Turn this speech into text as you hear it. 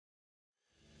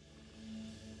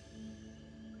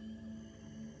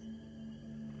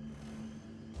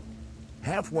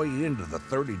Halfway into the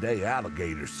 30-day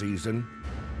alligator season,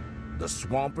 the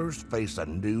swampers face a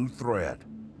new threat.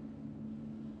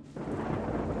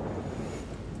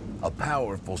 A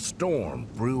powerful storm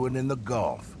brewing in the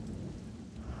Gulf.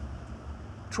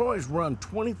 Troy's run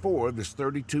 24 of his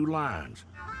 32 lines,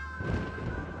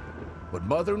 but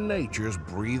Mother Nature's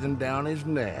breathing down his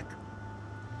neck.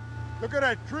 Look at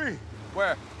that tree.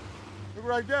 Where? Look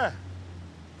right there.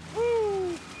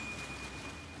 Woo!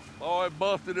 Oh, it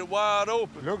busted it wide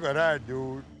open. Look at that,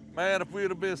 dude. Man, if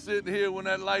we'd have been sitting here when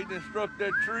that lightning struck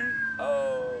that tree,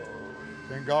 oh.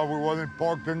 Thank God we wasn't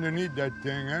parked underneath that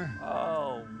thing, huh?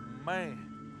 Oh,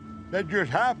 man. That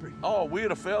just happened. Oh,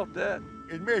 we'd have felt that.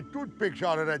 It made toothpicks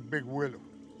out of that big willow.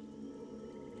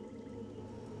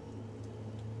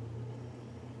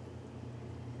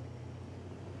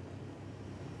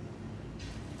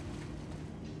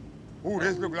 Ooh,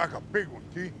 this look like a big one,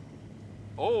 see?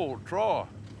 Oh, Troy.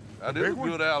 That is a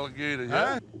good alligator,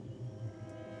 yeah.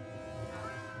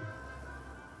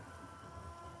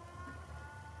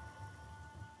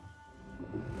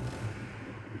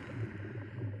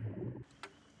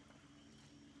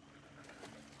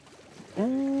 Huh?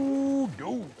 Ooh,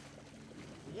 dude.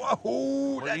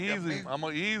 Whoa, that's easy. big. I'm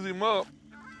gonna ease him up.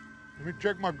 Let me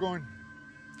check my gun.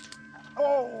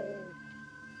 Oh!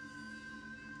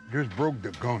 Just broke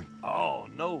the gun. Oh,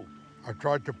 no. I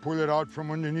tried to pull it out from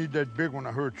underneath that big one.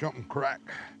 I heard something crack.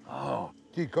 Oh.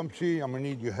 See, come see, I'm gonna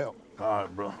need your help. All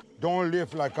right, bro. Don't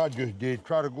lift like I just did.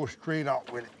 Try to go straight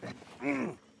out with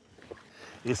it.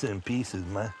 It's in pieces,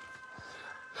 man.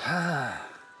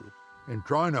 In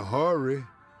trying to hurry,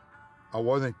 I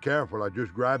wasn't careful. I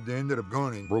just grabbed the end of the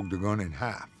gun and broke the gun in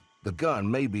half. The gun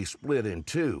may be split in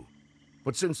two,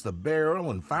 but since the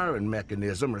barrel and firing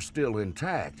mechanism are still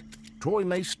intact, Troy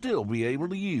may still be able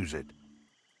to use it.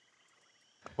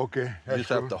 Okay, You just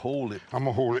have to hold it. I'm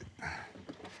gonna hold it.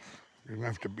 You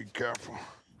have to be careful.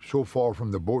 So far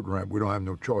from the boat ramp, we don't have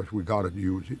no choice. We gotta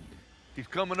use it. He's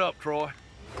coming up, Troy.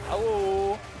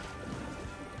 Oh.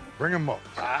 Bring him up.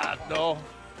 Ah, no.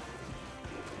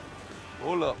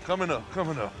 Hold up. Coming up,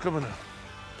 coming up, coming up.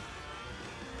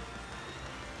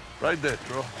 Right there,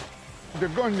 Troy. The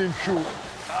gun didn't shoot.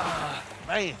 Ah,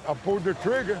 man. I pulled the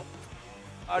trigger.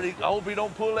 I hope he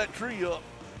don't pull that tree up.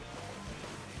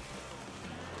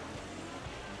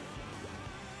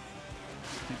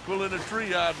 He's pulling the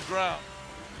tree out of the ground.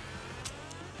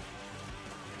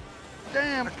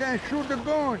 Damn, I can't shoot the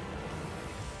gun.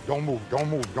 Don't move, don't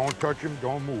move. Don't touch him,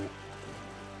 don't move.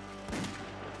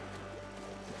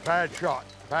 Bad shot,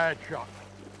 bad shot.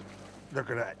 Look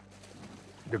at that.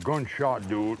 The gun shot,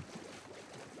 dude.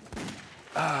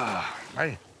 Ah,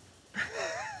 man.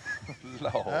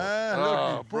 Lord.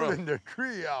 Look, he's pulling the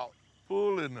tree out.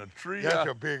 Pulling the tree out.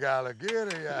 That's a big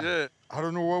alligator, yeah. Yeah. I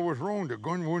don't know what was wrong. The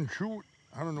gun wouldn't shoot.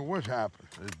 I don't know what's happened.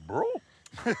 It's broke.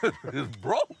 It's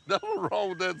broke. That's what's wrong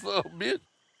with that son of a bitch.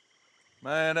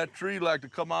 Man, that tree like to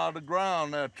come out of the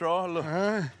ground now, Troy. Look.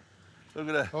 Look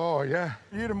at that. Oh, yeah.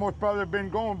 You'd have most probably been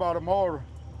going by tomorrow.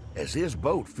 As his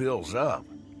boat fills up,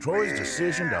 Troy's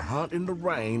decision to hunt in the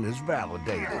rain is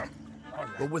validated.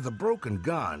 But with a broken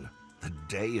gun, the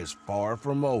day is far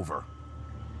from over.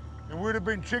 It would have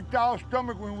been sick to our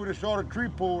stomach when we would have saw the tree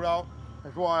pulled out.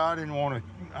 That's why I didn't want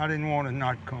to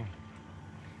not come.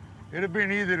 It'd have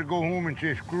been easy to go home and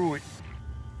say, screw it.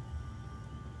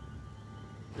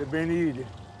 It'd have been easy.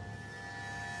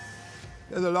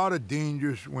 There's a lot of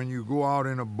dangers when you go out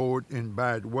in a boat in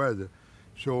bad weather.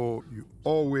 So you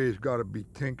always got to be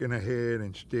thinking ahead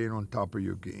and staying on top of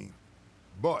your game.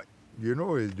 But, you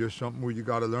know, it's just something where you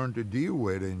got to learn to deal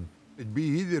with. And it'd be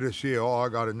easy to say, oh, I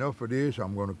got enough of this.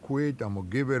 I'm going to quit. I'm going to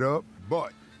give it up.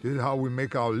 But this is how we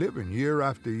make our living year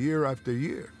after year after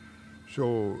year.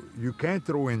 So you can't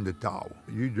throw in the towel.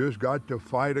 You just got to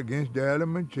fight against the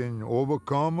elements and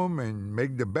overcome them and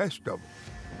make the best of them.